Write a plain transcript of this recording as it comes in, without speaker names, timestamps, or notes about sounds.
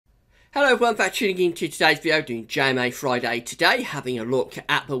Hello everyone, thanks for tuning in to today's video, doing JMA Friday today, having a look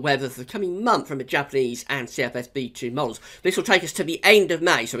at the weather for the coming month from the Japanese and CFS B2 models. This will take us to the end of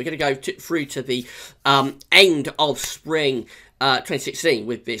May, so we're going to go through to the end of spring 2016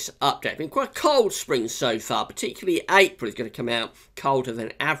 with this update. Been quite a cold spring so far, particularly April is going to come out colder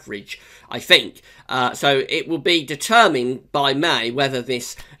than average, I think. So it will be determined by May whether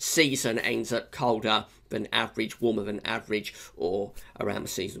this season ends up colder than average, warmer than average, or around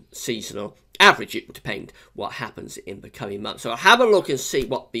the seasonal average. It will depend what happens in the coming months. So I'll have a look and see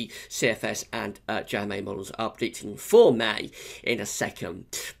what the CFS and JMA models are predicting for May in a second.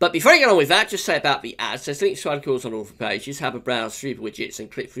 But before I get on with that, just say about the ads. There's links to articles on all the pages. Have a browse through the widgets and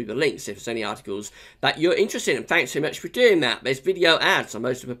click through the links if there's any articles that you're interested in. And thanks so much for doing that. There's video ads on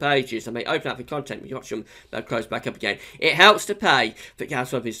most of the pages. I may open up the content when you watch them, they'll close back up again. It helps to pay for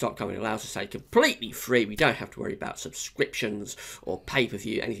GazWebVids.com and allows us to stay completely free. We don't have to worry about subscriptions or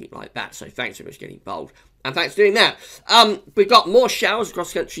pay-per-view, anything like that. So thanks so much for getting involved. And thanks for doing that. We've got more showers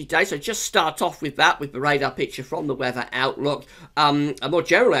across the country today, so just start off with that, with the radar picture from the Weather Outlook. A more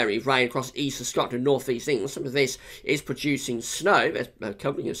general area of rain across eastern Scotland and north-east England. Some of this is producing snow. There's a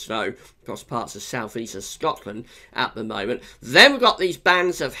covering of snow across parts of south-east of Scotland at the moment. Then we've got these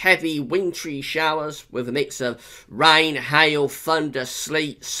bands of heavy wintry showers with a mix of rain, hail, thunder,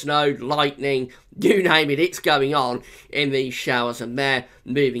 sleet, snow, lightning, you name it, it's going on in these showers, and they're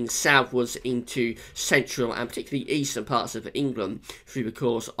moving southwards into central and particularly eastern parts of England through the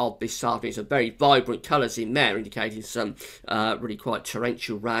course of this afternoon. Some very vibrant colours in there, indicating some really quite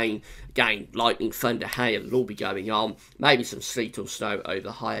torrential rain. Again, lightning, thunder, hail will all be going on. Maybe some sleet or snow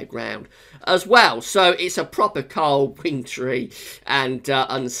over higher ground as well. So it's a proper cold, wintry and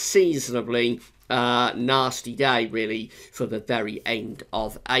unseasonably nasty day, really, for the very end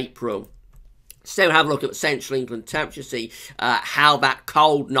of April. Still have a look at the central England temperature, see how that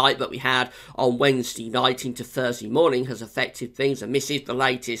cold night that we had on Wednesday night into Thursday morning has affected things. And this is the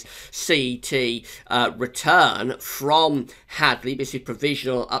latest CET return from Hadley. This is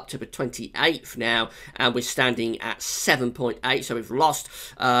provisional up to the 28th now, and we're standing at 7.8, so we've lost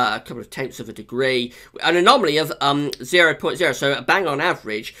a couple of tenths of a degree. An anomaly of 0.0, so a bang on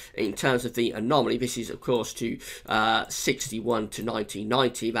average in terms of the anomaly. This is, of course, to 61 to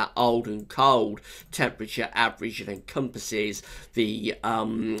 1990, that old and cold temperature average that encompasses the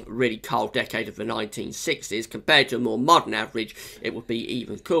really cold decade of the 1960s. Compared to a more modern average, it would be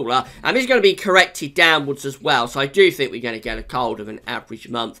even cooler, and it's going to be corrected downwards as well. So I do think we're going to get a colder than average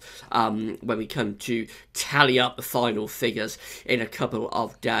month when we come to tally up the final figures in a couple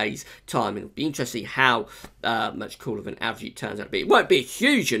of days time. It'll be interesting how much cooler than average it turns out to be. It won't be a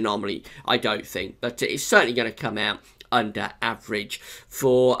huge anomaly, I don't think, but it's certainly going to come out under average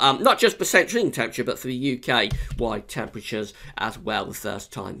for not just the central England temperature, but for the UK-wide temperatures as well. The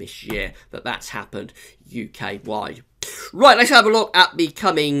first time this year that that's happened UK-wide. Right, let's have a look at the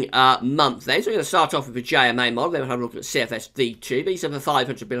coming month then. So we're going to start off with the JMA model, then we'll have a look at CFS V2. These are the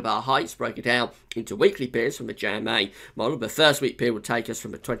 500 millibar heights, broken down into weekly periods from the JMA model. The first week period will take us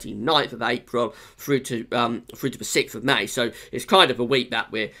from the 29th of April through to the 6th of May. So it's kind of a week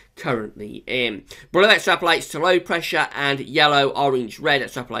that we're currently in. Blue extrapolates to low pressure, and yellow, orange, red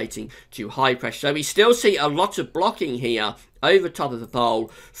extrapolating to high pressure. So we still see a lot of blocking here over top of the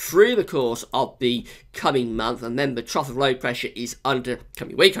pole through the course of the coming month, and then the trough of low pressure is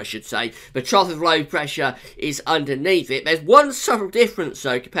coming week, I should say. The trough of low pressure is underneath it. There's one subtle difference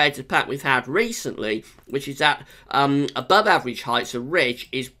though compared to the pattern we've had recently, which is that above average heights, a ridge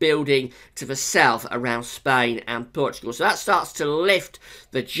is building to the south around Spain and Portugal. So that starts to lift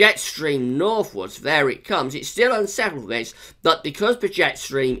the jet stream northwards. There it comes. It's still unsettled this, but because the jet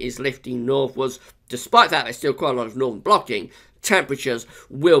stream is lifting northwards, despite that, there's still quite a lot of northern blocking. Temperatures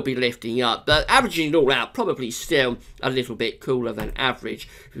will be lifting up, but averaging it all out, probably still a little bit cooler than average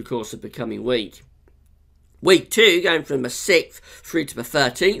through the course of the coming week. Week 2, going from the 6th through to the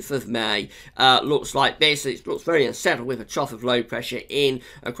 13th of May, looks like this. It looks very unsettled with a trough of low pressure in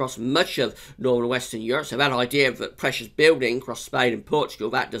across much of northern and western Europe. So that idea that pressure's building across Spain and Portugal,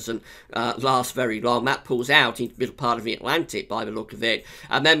 that doesn't last very long. That pulls out into the middle part of the Atlantic by the look of it.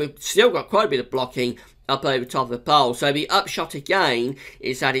 And then we've still got quite a bit of blocking up over top of the pole. So the upshot again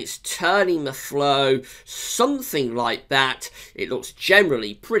is that it's turning the flow something like that. It looks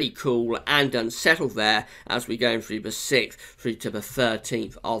generally pretty cool and unsettled there as we go through the 6th through to the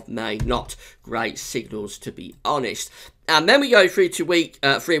 13th of May. Not great signals, to be honest. And then we go through to week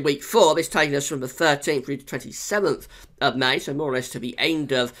 3 and week 4, this taking us from the 13th through to 27th of May, so more or less to the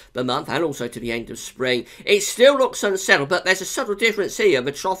end of the month and also to the end of spring. It still looks unsettled, but there's a subtle difference here.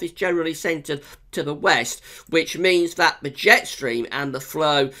 The trough is generally centred to the west, which means that the jet stream and the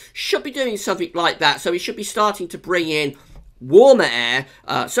flow should be doing something like that. So we should be starting to bring in warmer air,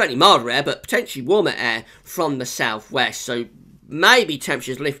 certainly milder air, but potentially warmer air from the southwest. So maybe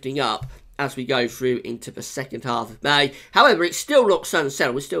temperatures lifting up as we go through into the second half of May. However, it still looks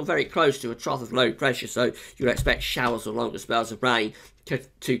unsettled. We're still very close to a trough of low pressure, so you'd expect showers or longer spells of rain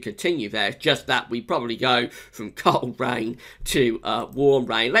to continue there. Just that we probably go from cold rain to warm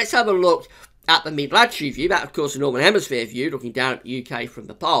rain. Let's have a look at the mid-latitude view. That, of course, the Northern Hemisphere view, looking down at the UK from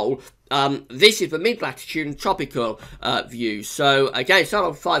the pole. This is the mid-latitude and tropical view. So, again, start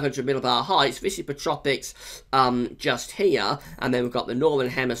on 500 millibar heights. This is the tropics just here. And then we've got the Northern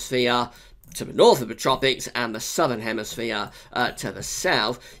Hemisphere to the north of the tropics and the southern hemisphere to the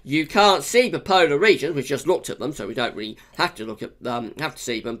south. You can't see the polar regions. We've just looked at them, so we don't really have to look at have to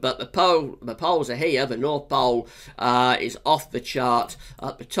see them. But the poles are here. The North Pole is off the chart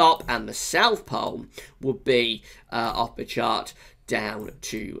at the top, and the South Pole would be off the chart down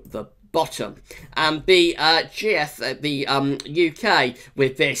to the bottom. And the UK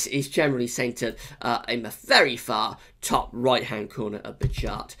with this is generally centred in the very far top right hand corner of the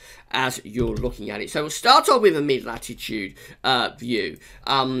chart as you're looking at it. So we'll start off with a mid-latitude view.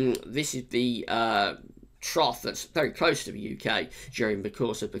 This is the trough that's very close to the UK during the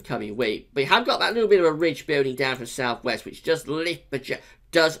course of the coming week. We have got that little bit of a ridge building down from southwest, which does lift the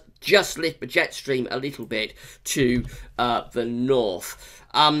jet stream a little bit to the north.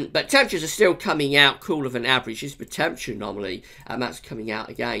 But temperatures are still coming out cooler than average. This is the temperature anomaly, and that's coming out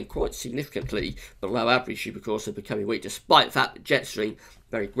again quite significantly below average through the course of the coming week, despite the fact that jet stream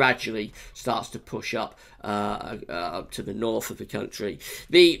very gradually starts to push up to the north of the country.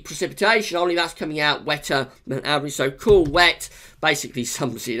 The precipitation, only that's coming out wetter than average, so cool, wet basically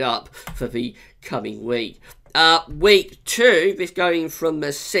sums it up for the coming week. Week 2, this going from the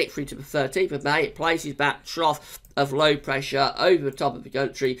 6th through to the 13th of May, it places that trough of low pressure over the top of the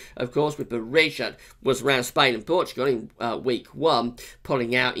country, of course, with the ridge that was around Spain and Portugal in week 1,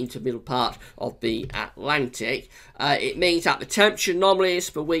 pulling out into the middle part of the Atlantic. It means that the temperature anomalies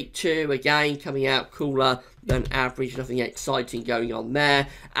for week 2, again, coming out cooler than average, nothing exciting going on there.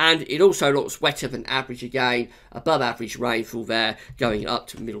 And it also looks wetter than average again, above average rainfall there, going up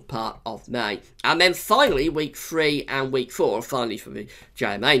to the middle part of May. And then finally, week 3 and week 4, finally for the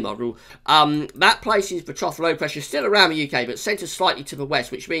JMA model, that places the trough low pressure still around the UK, but centred slightly to the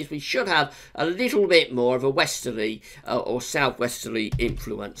west, which means we should have a little bit more of a westerly or southwesterly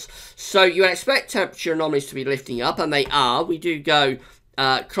influence. So you expect temperature anomalies to be lifting up, and they are. We do go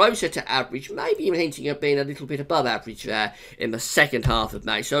closer to average, maybe even hinting at being a little bit above average there in the second half of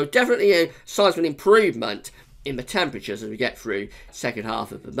May. So definitely a signs of an improvement in the temperatures as we get through second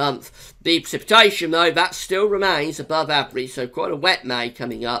half of the month. The precipitation, though, that still remains above average, so quite a wet May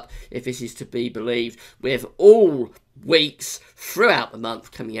coming up, if this is to be believed, with all weeks throughout the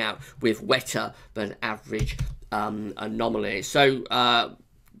month coming out with wetter than average anomalies. So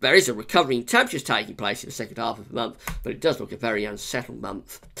there is a recovery in temperatures taking place in the second half of the month, but it does look a very unsettled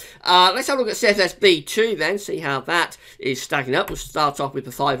month. Let's have a look at CFSB2 then, see how that is stacking up. We'll start off with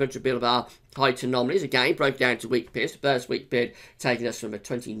the 500 millibar height anomalies. Again, broke down to week periods. The first week period taking us from the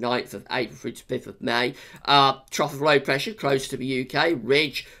 29th of April through to 5th of May. Trough of low pressure close to the UK.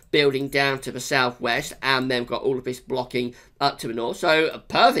 Ridge building down to the southwest, and then got all of this blocking up to the north. So a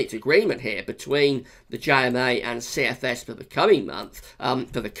perfect agreement here between the JMA and CFS for the coming month,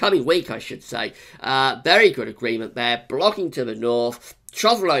 for the coming week, I should say. Very good agreement there, blocking to the north,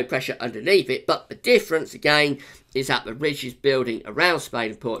 trough of low pressure underneath it, but the difference again is that the ridge is building around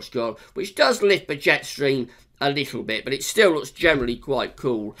Spain and Portugal, which does lift the jet stream a little bit, but it still looks generally quite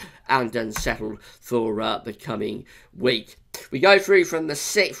cool and unsettled for the coming week. We go through from the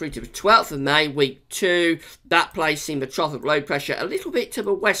 6th through to the 12th of May, week 2, that placing the trough of low pressure a little bit to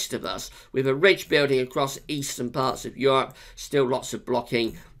the west of us, with a ridge building across eastern parts of Europe, still lots of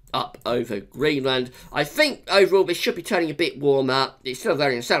blocking up over Greenland. I think overall this should be turning a bit warmer. It's still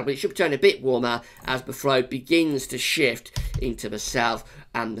very unsettled, but it should be turning a bit warmer as the flow begins to shift into the south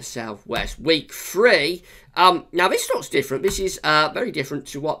and the southwest. Week 3, now this looks different. This is very different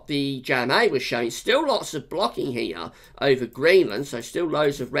to what the JMA was showing. Still lots of blocking here over Greenland, so still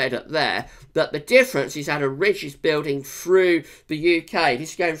loads of red up there. But the difference is that a ridge is building through the UK.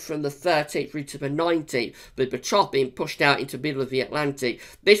 This is going from the 13th through to the 19th, with the trough being pushed out into the middle of the Atlantic.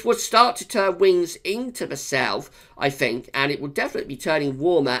 This would start to turn winds into the south, I think, and it would definitely be turning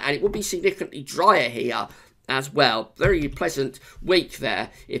warmer, and it would be significantly drier here as well. Very pleasant week there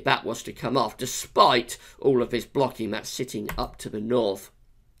if that was to come off, despite all of this blocking that's sitting up to the north.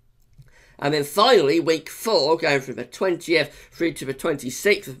 And then finally, week 4, going from the 20th through to the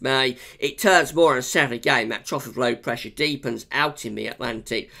 26th of May, it turns more unsettled again. That trough of low pressure deepens out in the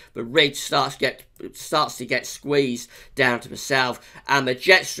Atlantic. The ridge starts to get squeezed down to the south, and the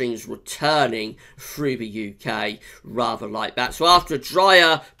jet stream's returning through the UK rather like that. So after a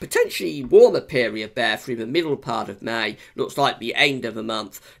drier, potentially warmer period there through the middle part of May, looks like the end of the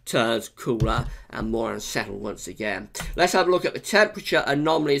month turns cooler and more unsettled once again. Let's have a look at the temperature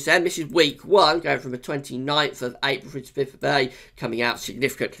anomalies then. This is week 1, going from the 29th of April through to the 5th of May, coming out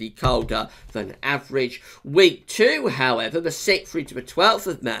significantly colder than average. Week 2, however, the 6th through to the 12th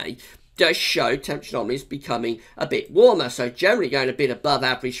of May, does show temperature anomalies becoming a bit warmer, so generally going a bit above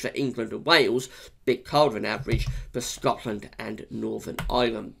average for England and Wales, a bit colder than average for Scotland and Northern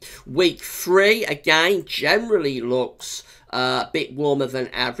Ireland. Week 3, again, generally looks a bit warmer than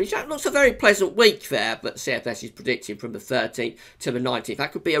average. That looks a very pleasant week there, but CFS is predicting from the 13th to the 19th.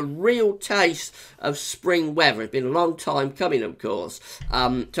 That could be a real taste of spring weather. It's been a long time coming, of course.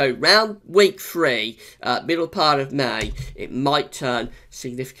 So round week 3, middle part of May, it might turn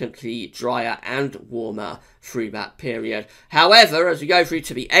significantly drier and warmer through that period. However, as we go through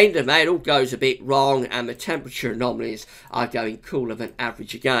to the end of May, it all goes a bit wrong, and the temperature anomalies are going cooler than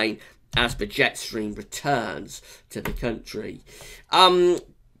average again as the jet stream returns to the country.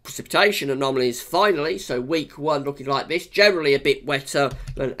 Precipitation anomalies finally, so week 1 looking like this, generally a bit wetter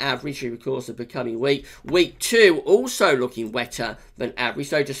than average through the course of the coming week. Week 2 also looking wetter than average,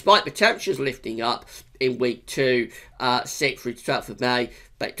 so despite the temperatures lifting up in week 2, 6th through to 12th of May,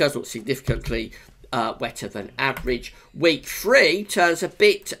 that does look significantly wetter than average. Week 3 turns a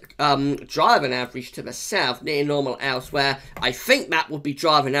bit drier than average to the south, near normal elsewhere. I think that will be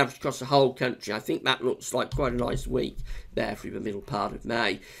drier than average across the whole country. I think that looks like quite a nice week there through the middle part of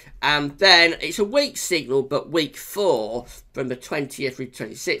May. And then it's a weak signal, but week 4, from the 20th through to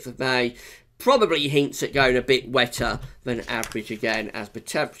 26th of May, probably hints at going a bit wetter than average again as the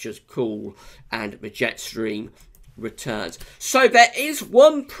temperatures cool and the jet stream returns. So there is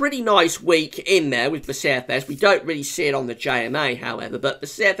one pretty nice week in there with the CFS. We don't really see it on the JMA, however, but the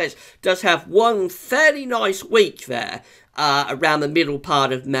CFS does have one fairly nice week there around the middle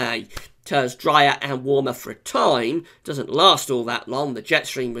part of May. Turns drier and warmer for a time, doesn't last all that long. The jet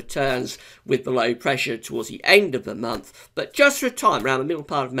stream returns with the low pressure towards the end of the month, but just for a time, around the middle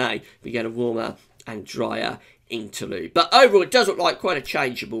part of May, we get a warmer and drier interlude. But overall, it does look like quite a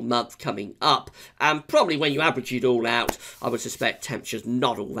changeable month coming up, and probably when you average it all out, I would suspect temperatures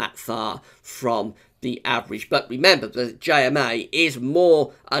not all that far from the average. But remember, the JMA is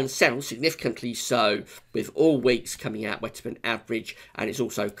more unsettled, significantly so, with all weeks coming out wetter than average, and it's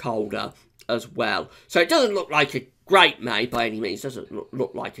also colder as well. So it doesn't look like a great May by any means, doesn't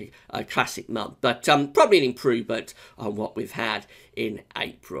look like a classic month, but probably an improvement on what we've had in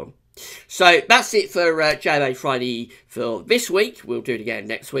April. So that's it for JMA Friday for this week. We'll do it again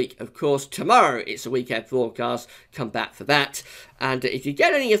next week. Of course, tomorrow it's a weekend forecast. Come back for that. And if you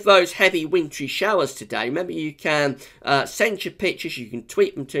get any of those heavy wintry showers today, remember you can send your pictures. You can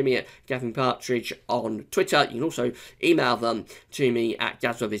tweet them to me at Gavin Partridge on Twitter. You can also email them to me at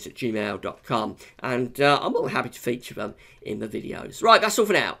gavsweathers@gmail.com. And I'm more than happy to feature them in the videos. Right, that's all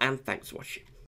for now, and thanks for watching.